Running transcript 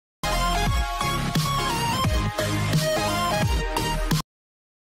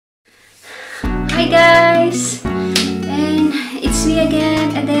Hi guys! And it's me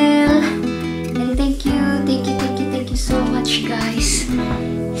again, Adele. And thank you so much guys.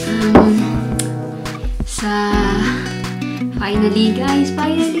 Finally guys,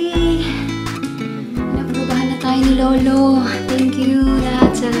 naprobahan na tayo ni Lolo. Thank you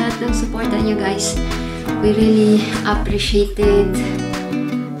sa lahat ng supportan nyo guys. We really appreciate it.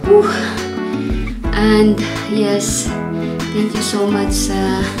 Whew. And yes, thank you so much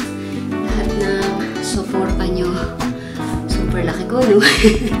sa lahat ng suporta nyo. Super laki ko, no?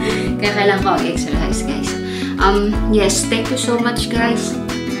 Kaya kailangan ko mag-exercise, guys. Yes, thank you so much, guys.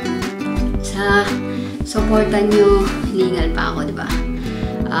 Sa suporta nyo, hiningal pa ako, diba?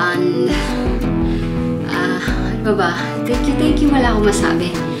 And, ano ba? Thank you, wala akong masabi.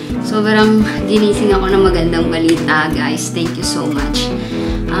 Sobrang ginising ako ng magandang balita, guys. Thank you so much.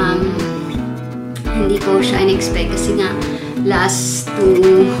 Hindi ko siya in-expect kasi nga last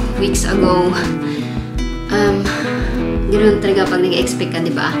 2 weeks ago ganoon talaga pag nag-expect ka,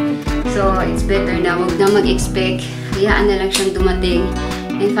 diba? So, it's better na huwag na mag-expect. Hayaan na lang siyang dumating.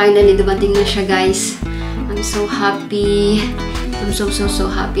 And finally, dumating na siya, guys. I'm so happy. I'm so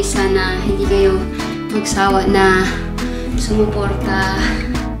happy. Sana hindi kayo magsawa na sumuporta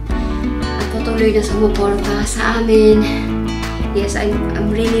at patuloy na sumuporta sa amin. Yes,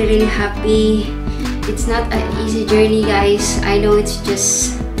 I'm really happy. It's not an easy journey, guys. I know it's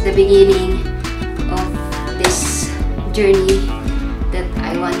just the beginning of this journey that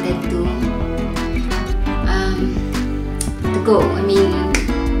I wanted to go. I mean,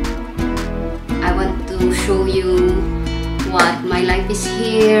 I want to show you what my life is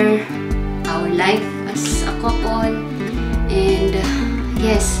here, our life as a couple, and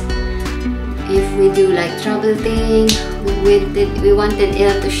yes, if we do like travel thing, we wanted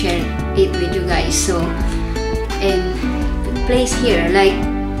Elle to share it with you guys. So, and the place here, like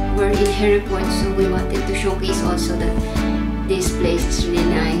we're in her report, so we wanted to showcase also that this place is really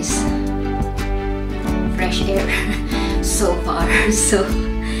nice, fresh air so far. So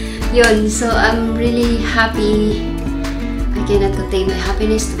yun, so I'm really happy. I cannot contain my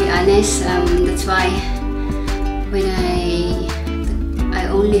happiness, to be honest. That's why when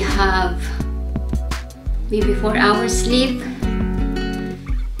I only have maybe 4 hours sleep,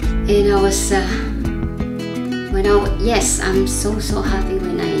 and I was yes, I'm so happy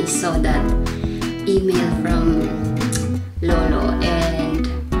when I saw that email from Lolo, and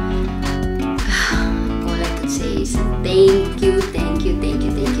all I could say is thank you. I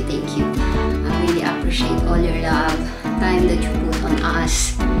really appreciate all your love, time that you put on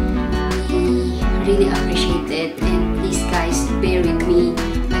us. We really appreciate it, and please guys, bear with me.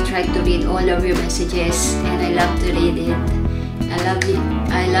 I tried to read all of your messages, and I love to read it.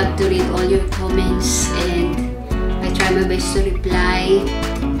 I love to read all your comments, and I try my best to reply.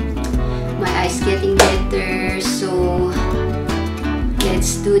 My eyes getting better, so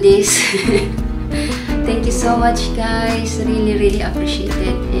let's do this. Thank you so much guys, really appreciate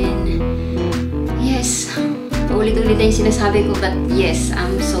it. And yes, paulit-ulit na yung sinasabi ko, but yes,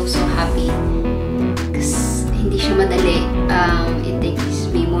 I'm so happy kasi hindi siya madali. It takes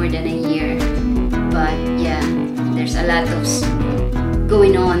me more than a year, but yeah, there's a lot of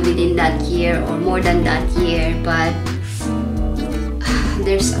going on within that year or more than that year, but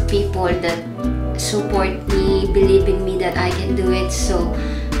there's people that support me, believe in me that I can do it. So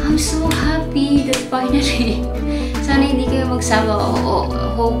I'm so happy that finally sana hindi kayo magsawa.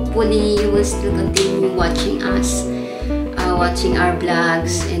 Hopefully you will still continue watching us, watching our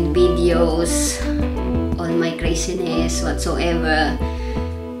vlogs and videos, all my craziness whatsoever.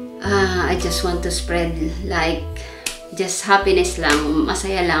 I just want to spread like just happiness lang,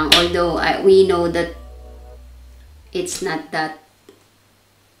 masaya lang, although we know that it's not that,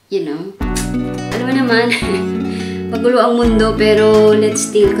 you know, alam mo naman, magulo ang mundo, pero let's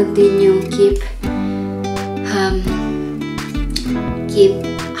still continue, keep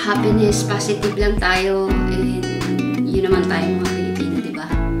happiness, positive lang tayo, and yun naman tayo mga Pilipino,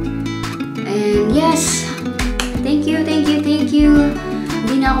 diba? And yes, thank you.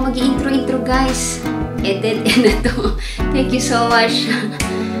 Hindi na ako mag-intro guys, edit na to. Thank you so much.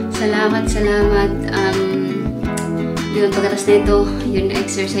 Salamat. Yun, pagkatas na ito, yun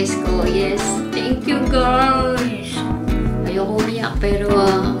exercise ko. Yes, thank you guys. Ayoko umiyak, pero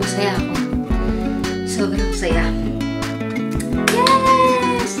masaya ako. Sobrang saya.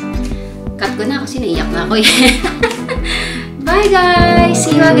 Yes! Cut ko na kasi naiyak na ako. Bye guys!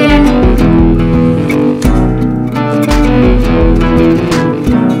 See you again!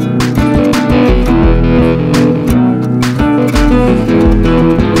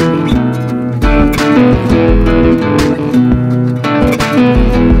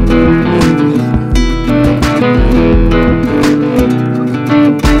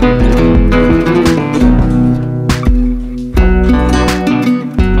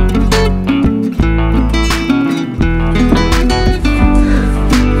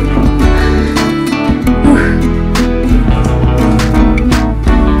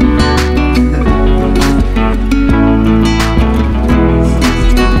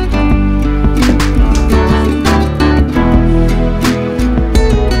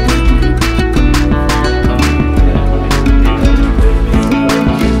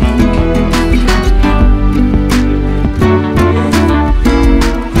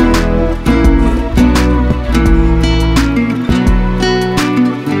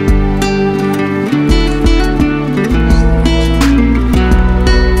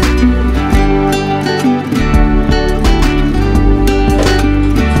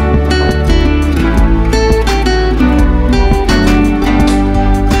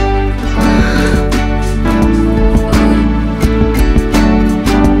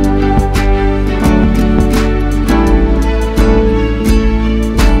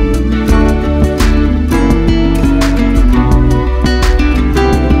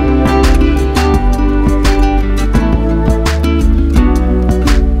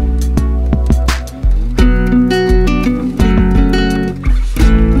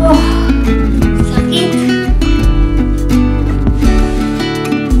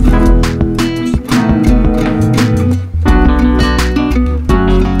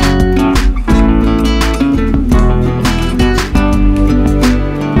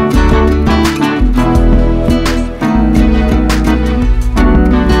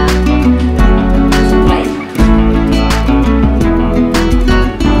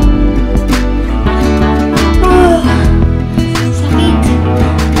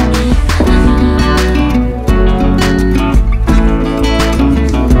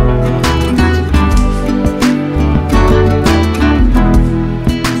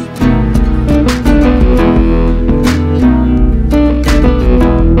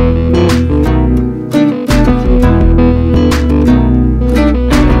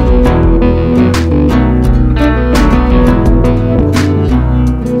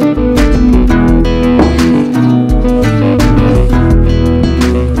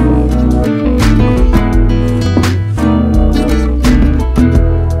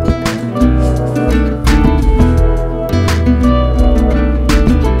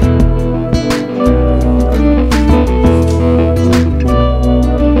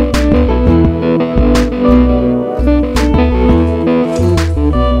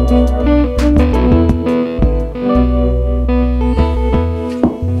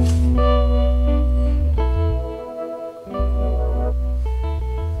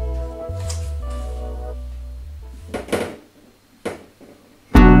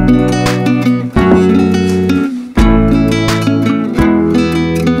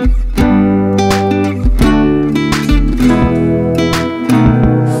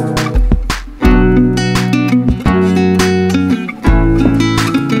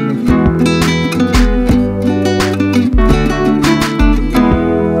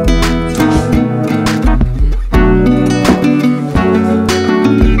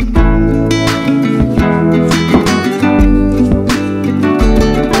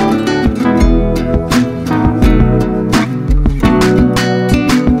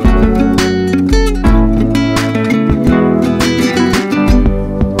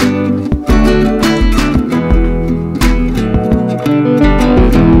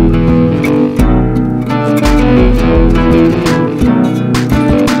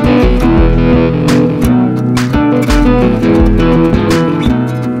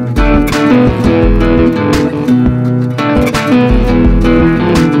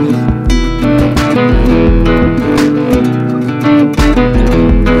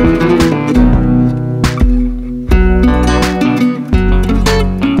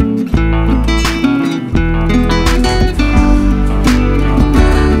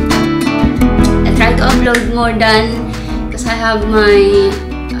 done because I have my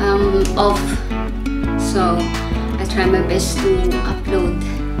off, so I try my best to upload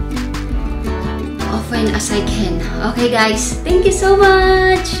often as I can. Okay guys, thank you so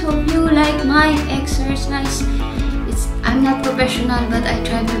much. Hope you like my exercise. I'm not professional, but I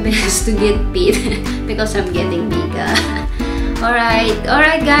try my best to get fit because I'm getting bigger.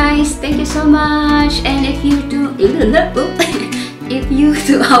 Alright guys, thank you so much. And if you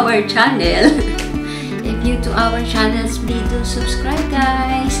to our channels, please do subscribe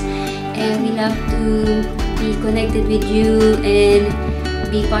guys. And we love to be connected with you and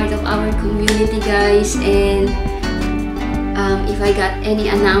be part of our community guys. And if I got any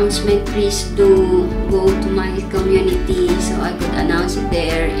announcement, please do go to my community so I could announce it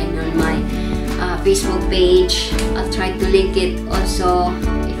there and on my Facebook page. I'll try to link it also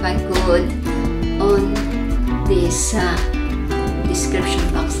if I could on this description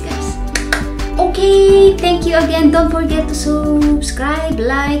box guys. Okay, thank you again. Don't forget to subscribe,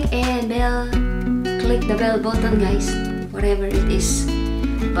 like, and click the bell button guys, whatever it is.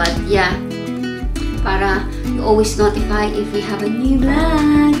 But yeah, para you always notify if we have a new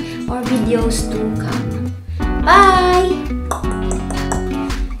vlog or videos to come. Bye!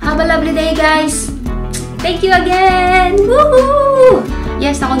 Have a lovely day guys! Thank you again! Woohoo!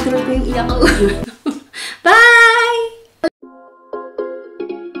 Yes, nakontrol ko yung iyak ko. Bye!